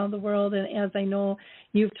all around the world, and as I know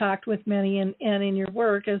you've talked with many, and in your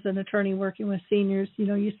work as an attorney working with seniors,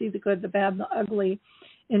 you see the good, the bad, and the ugly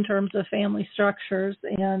in terms of family structures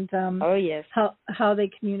and how they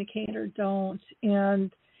communicate or don't.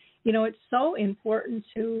 And it's so important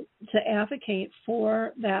to advocate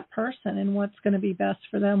for that person and what's going to be best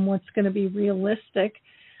for them, what's going to be realistic,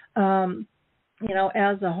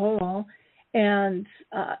 as a whole. And,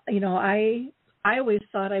 I always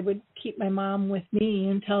thought I would keep my mom with me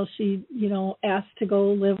until she, asked to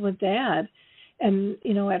go live with Dad. And,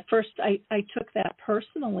 at first I took that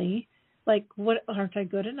personally, like, what, aren't I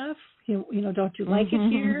good enough? Don't you like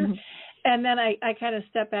it here? And then I kind of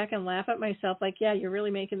step back and laugh at myself, like, yeah, you're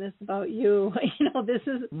really making this about you. This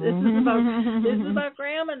is about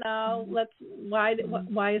Grandma now. Why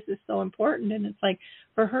is this so important? And it's like,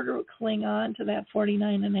 for her to cling on to that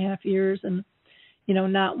 49 and a half years and,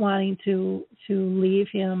 not wanting to leave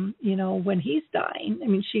him, when he's dying. I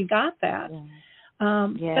mean, she got that.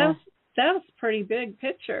 That's a pretty big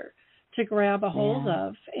picture to grab a hold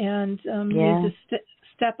of, and need to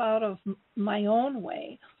step out of my own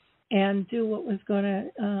way and do what was going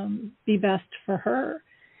to be best for her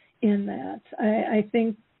in that. I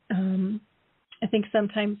think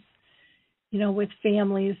sometimes, with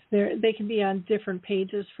families, they can be on different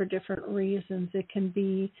pages for different reasons. It can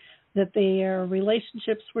be that their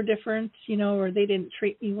relationships were different, or they didn't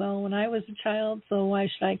treat me well when I was a child, so why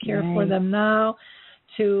should I care for them now?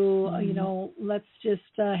 To, let's just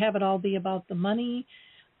have it all be about the money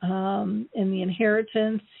and the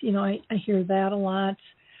inheritance. I hear that a lot.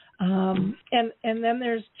 And then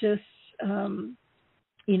there's just,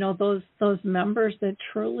 those members that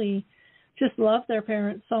truly just love their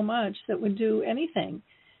parents so much that would do anything,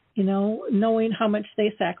 knowing how much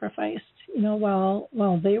they sacrificed,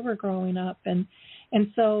 while they were growing up. And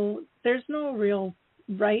so there's no real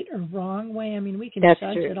right or wrong way. I mean, we can judge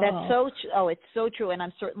it all. It's so true. And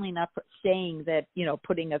I'm certainly not saying that,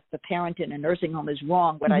 putting the parent in a nursing home is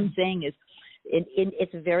wrong. What I'm saying is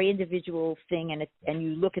it's a very individual thing, and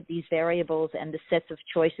you look at these variables and the sets of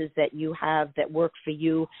choices that you have that work for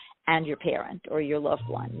you and your parent or your loved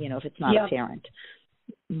one, if it's not a parent.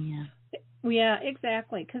 Yeah. Yeah,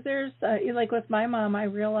 exactly. Because there's, like with my mom, I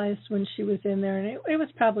realized when she was in there, and it was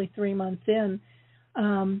probably 3 months in,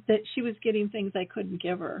 that she was getting things I couldn't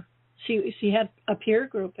give her. She had a peer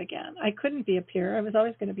group again. I couldn't be a peer. I was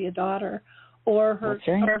always going to be a daughter or her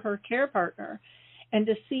care partner. And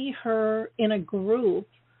to see her in a group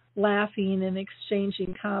laughing and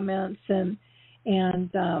exchanging comments and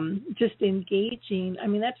just engaging, I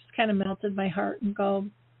mean, that just kind of melted my heart and go,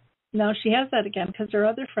 now she has that again, because her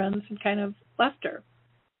other friends had kind of left her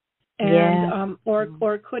and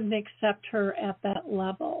or couldn't accept her at that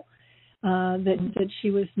level that she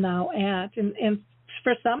was now at. And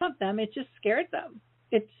for some of them, it just scared them.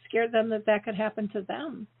 It scared them that could happen to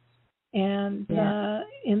them. And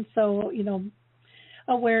so,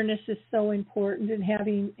 awareness is so important, and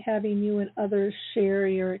having you and others share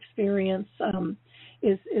your experience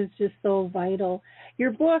is just so vital.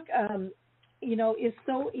 Your book, is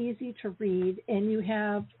so easy to read, and you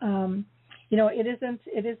have,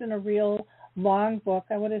 it isn't a real long book.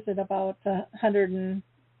 What is it, about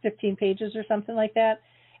 115 pages or something like that?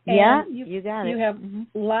 And you got it. You have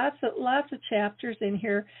lots of chapters in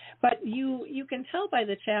here, but you can tell by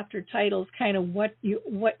the chapter titles kind of what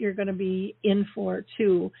you're going to be in for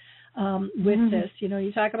too with this.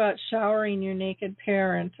 You talk about showering your naked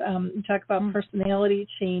parent. You talk about personality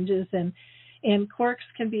changes, and quirks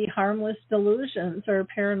can be harmless delusions or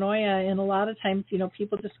paranoia, and a lot of times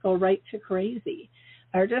people just go right to crazy.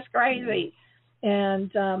 They're just crazy.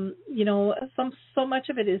 And, so much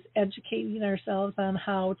of it is educating ourselves on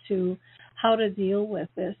how to deal with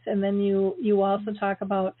this. And then you also talk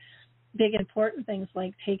about big important things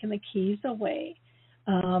like taking the keys away.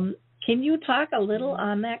 Can you talk a little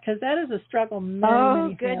on that? Because that is a struggle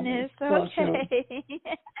many goodness. Okay.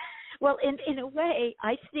 Well, in a way,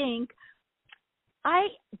 I think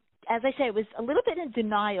as I say, was a little bit in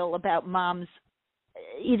denial about Mom's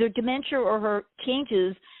either dementia or her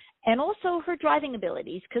changes, and also her driving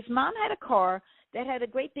abilities, because Mom had a car that had a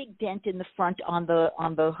great big dent in the front on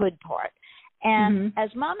the hood part. And as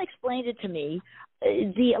Mom explained it to me,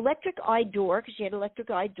 the electric eye door, because she had an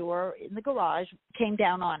electric eye door in the garage, came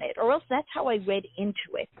down on it, or else that's how I read into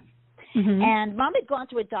it. And Mom had gone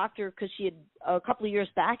to a doctor because she had a couple of years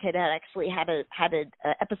back had actually had an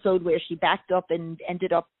episode where she backed up and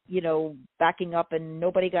ended up, backing up, and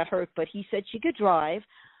nobody got hurt, but he said she could drive.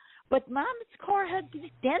 But Mom's car had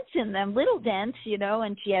these dents in them, little dents,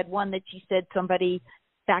 and she had one that she said somebody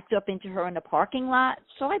backed up into her in a parking lot.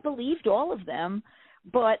 So I believed all of them.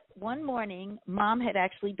 But one morning, Mom had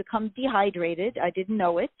actually become dehydrated. I didn't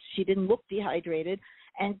know it. She didn't look dehydrated.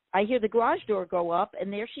 And I hear the garage door go up,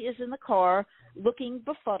 and there she is in the car looking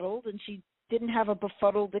befuddled, and she didn't have a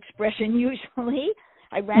befuddled expression usually.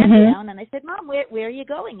 I ran down, and I said, Mom, where are you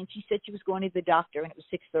going? And she said she was going to the doctor, and it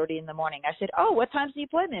was 6:30 in the morning. I said, oh, what time's the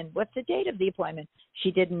appointment? What's the date of the appointment?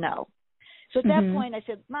 She didn't know. So at that point, I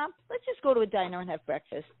said, Mom, let's just go to a diner and have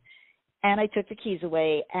breakfast. And I took the keys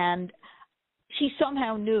away, and she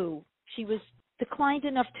somehow knew. She was declined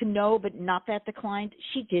enough to know, but not that declined.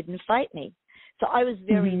 She didn't fight me. So I was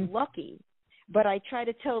very lucky. But I try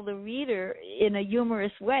to tell the reader in a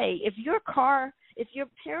humorous way, if your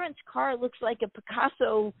parents' car looks like a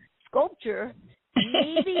Picasso sculpture,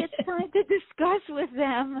 maybe it's time to discuss with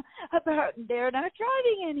them about they're not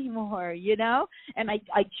driving anymore, And I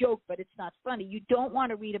joke, but it's not funny. You don't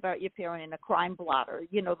want to read about your parent in a crime blotter,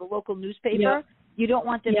 the local newspaper. Yep. You don't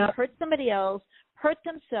want them to hurt somebody else, hurt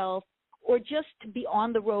themselves, or just to be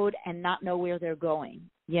on the road and not know where they're going.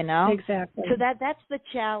 Exactly. So that's the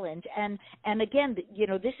challenge. And again,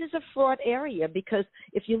 this is a fraught area, because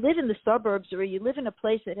if you live in the suburbs or you live in a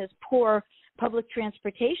place that has poor public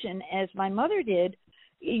transportation, as my mother did,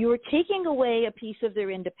 you're taking away a piece of their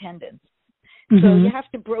independence. So you have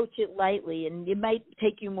to broach it lightly, and it might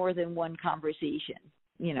take you more than one conversation,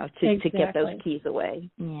 to get those keys away.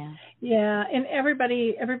 Yeah. Yeah, and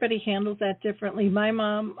everybody handles that differently. My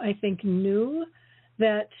mom, I think, knew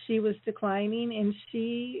that she was declining, and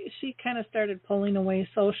she kind of started pulling away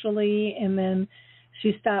socially, and then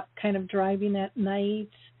she stopped kind of driving at night,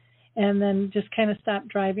 and then just kind of stopped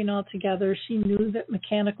driving altogether. She knew that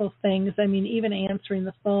mechanical things, I mean, even answering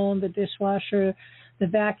the phone, the dishwasher, the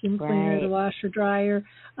vacuum cleaner, Right. the washer dryer,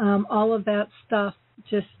 all of that stuff,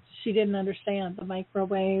 just she didn't understand the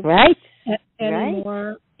microwave Right.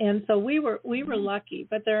 anymore. And so we were lucky,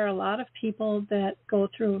 but there are a lot of people that go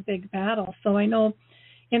through a big battle. So I know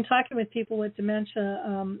in talking with people with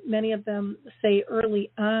dementia, many of them say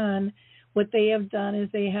early on what they have done is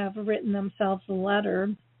they have written themselves a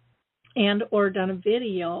letter and or done a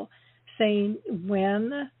video saying,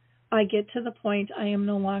 when I get to the point I am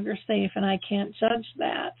no longer safe and I can't judge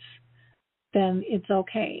that, then it's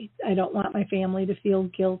okay. I don't want my family to feel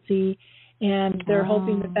guilty. And they're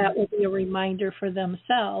hoping that that will be a reminder for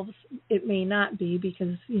themselves. It may not be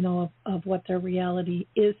because, of what their reality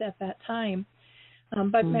is at that time.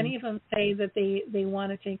 But many of them say that they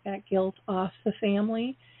want to take that guilt off the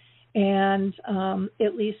family and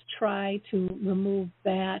at least try to remove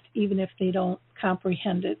that, even if they don't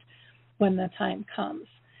comprehend it when the time comes,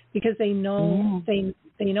 because they know they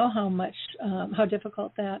know how much how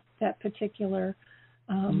difficult that particular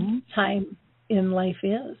time in life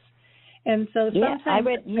is. And so sometimes I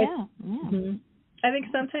think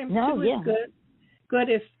sometimes it's good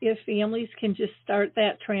if families can just start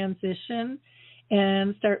that transition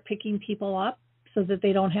and start picking people up so that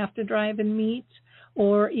they don't have to drive and meet,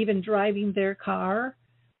 or even driving their car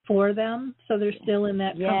for them so they're still in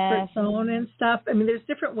that comfort zone and stuff. I mean, there's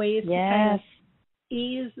different ways to kind of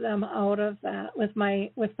ease them out of that. With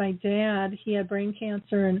my dad, he had brain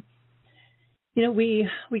cancer, and we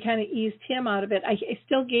kind of eased him out of it. I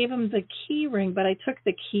still gave him the key ring, but I took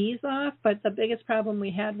the keys off. But the biggest problem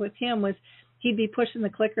we had with him was he'd be pushing the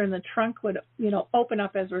clicker and the trunk would, open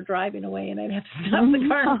up as we're driving away, and I'd have to stop the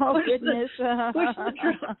car and push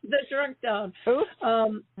the trunk down.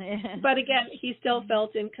 But again, he still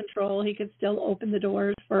felt in control. He could still open the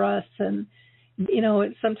doors for us, and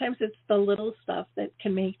sometimes it's the little stuff that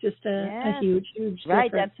can make just a huge difference.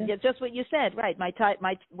 Right, that's just what you said. Right,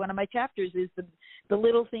 one of my chapters is the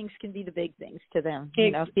little things can be the big things to them.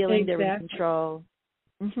 Feeling they're in control.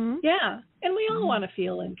 Mm-hmm. Yeah, and we all want to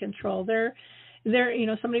feel in control. They're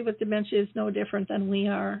somebody with dementia is no different than we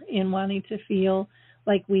are in wanting to feel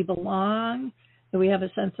like we belong, that we have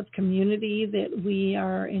a sense of community, that we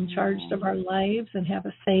are in charge of our lives and have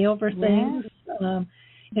a say over things.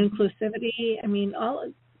 Inclusivity. I mean,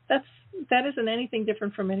 that isn't anything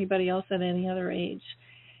different from anybody else at any other age,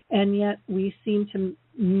 and yet we seem to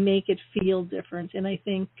make it feel different. And I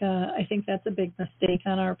think that's a big mistake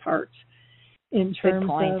on our part. In terms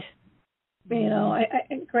of,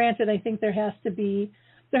 granted, I think there has to be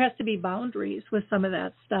boundaries with some of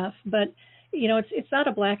that stuff, but it's not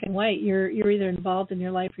a black and white. You're either involved in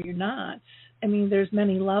your life or you're not. I mean, there's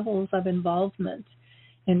many levels of involvement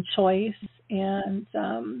and choice, and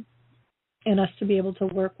us to be able to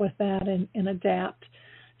work with that and adapt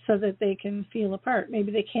so that they can feel a part.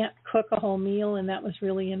 Maybe they can't cook a whole meal, and that was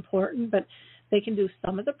really important, but they can do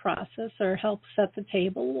some of the process or help set the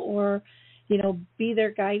table, or be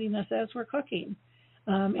there guiding us as we're cooking.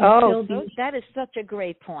 That is such a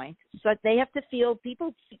great point. So they have to feel,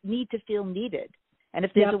 people need to feel needed. And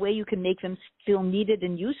if there's a way you can make them feel needed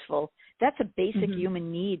and useful, that's a basic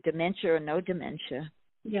human need, dementia or no dementia.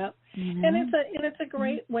 Yeah. And it's a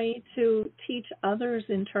great way to teach others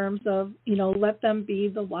in terms of, let them be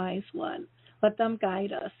the wise one. Let them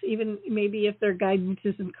guide us, even maybe if their guidance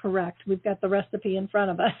isn't correct. We've got the recipe in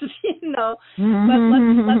front of us, but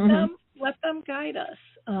let them guide us.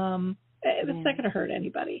 It's not going to hurt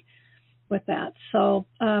anybody with that. So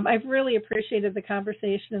I've really appreciated the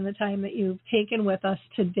conversation and the time that you've taken with us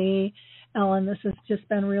today, Ellen. This has just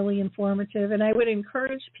been really informative. And I would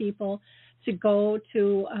encourage people to go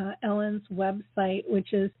to Ellen's website,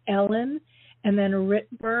 which is Ellen, and then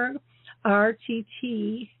Rittberg,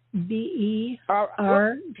 RTTBERG.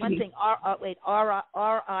 One thing, RITTBERG.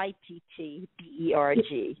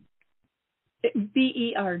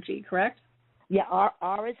 BERG, correct? Yeah,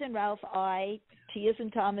 R as in Ralph, I, T as in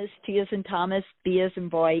Thomas, T as in Thomas, B as in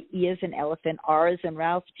boy, E as in elephant, R as in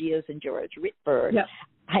Ralph, G as in George, Rittberg. Yep.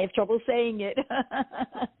 I have trouble saying it.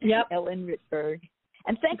 Yep. Ellen Rittberg.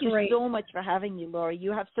 And thank you so much for having me, Laura.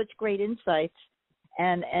 You have such great insights,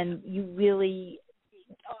 and you really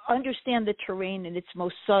understand the terrain in its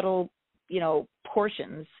most subtle,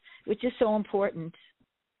 portions, which is so important,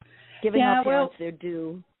 giving our parents their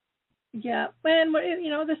due. Yeah, and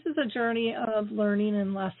this is a journey of learning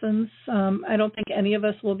and lessons. I don't think any of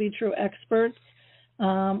us will be true experts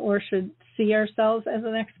or should see ourselves as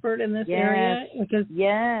an expert in this area, because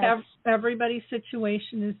everybody's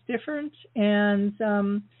situation is different, and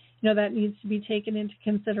that needs to be taken into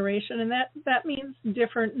consideration. And that means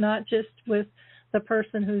different, not just with the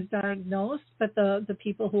person who's diagnosed, but the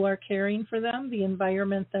people who are caring for them, the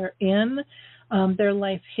environment they're in, their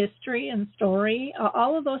life history and story.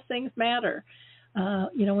 All of those things matter,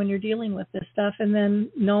 when you're dealing with this stuff. And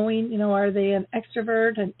then knowing, are they an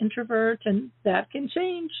extrovert, an introvert, and that can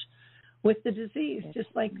change with the disease, just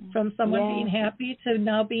like from someone being happy to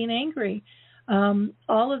now being angry.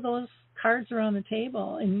 All of those cards are on the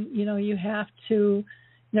table, and you have to,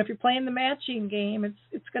 if you're playing the matching game,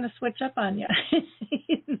 it's going to switch up on you.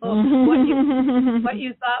 What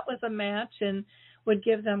you thought was a match and would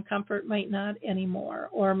give them comfort might not anymore,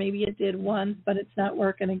 or maybe it did once, but it's not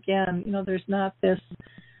working again. There's not this,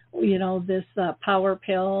 this power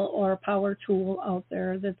pill or power tool out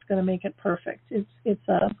there that's going to make it perfect. It's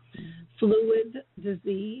a fluid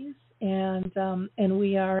disease. And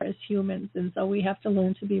we are as humans, and so we have to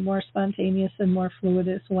learn to be more spontaneous and more fluid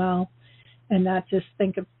as well, and not just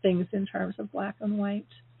think of things in terms of black and white.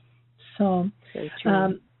 So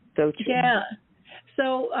true. So true. Yeah.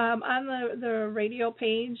 So on the radio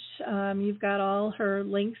page, you've got all her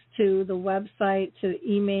links to the website, to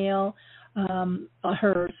email,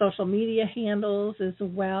 her social media handles as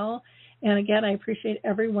well. And again, I appreciate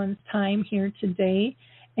everyone's time here today.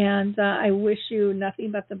 And I wish you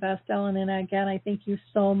nothing but the best, Ellen. And again, I thank you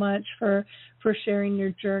so much for sharing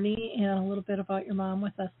your journey and a little bit about your mom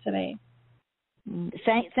with us today.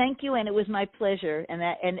 Thank you, and it was my pleasure. And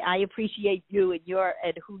I appreciate you and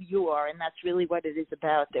who you are, and that's really what it is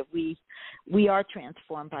about. That we are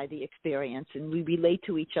transformed by the experience, and we relate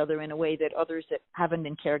to each other in a way that others that haven't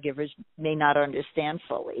been caregivers may not understand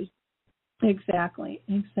fully. Exactly.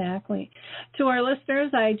 To our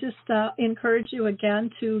listeners, I just encourage you again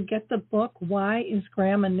to get the book, Why is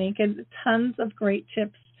Grandma Naked? Tons of great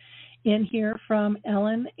tips in here from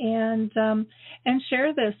Ellen, and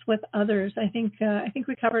share this with others. I think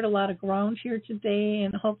we covered a lot of ground here today,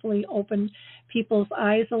 and hopefully opened people's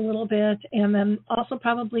eyes a little bit, and then also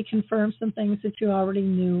probably confirm some things that you already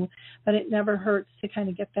knew. But it never hurts to kind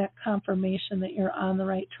of get that confirmation that you're on the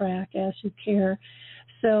right track as you care.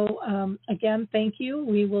 So, again, thank you.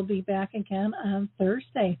 We will be back again on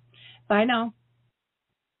Thursday. Bye now.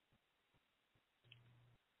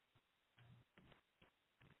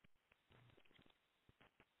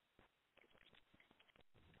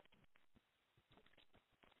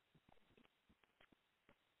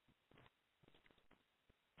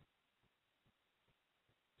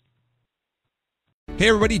 Hey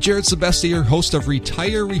everybody, Jared Sebestier, host of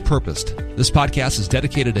Retire Repurposed. This podcast is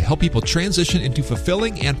dedicated to help people transition into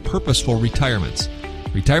fulfilling and purposeful retirements.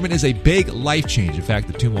 Retirement is a big life change. In fact,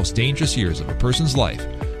 the two most dangerous years of a person's life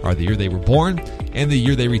are the year they were born and the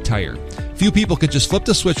year they retire. Few people could just flip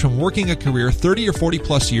the switch from working a career 30 or 40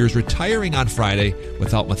 plus years, retiring on Friday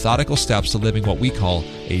without methodical steps to living what we call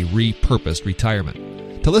a repurposed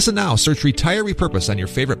retirement. To listen now, search Retire Repurposed on your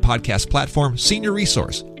favorite podcast platform, Senior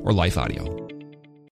Resource, or Life Audio.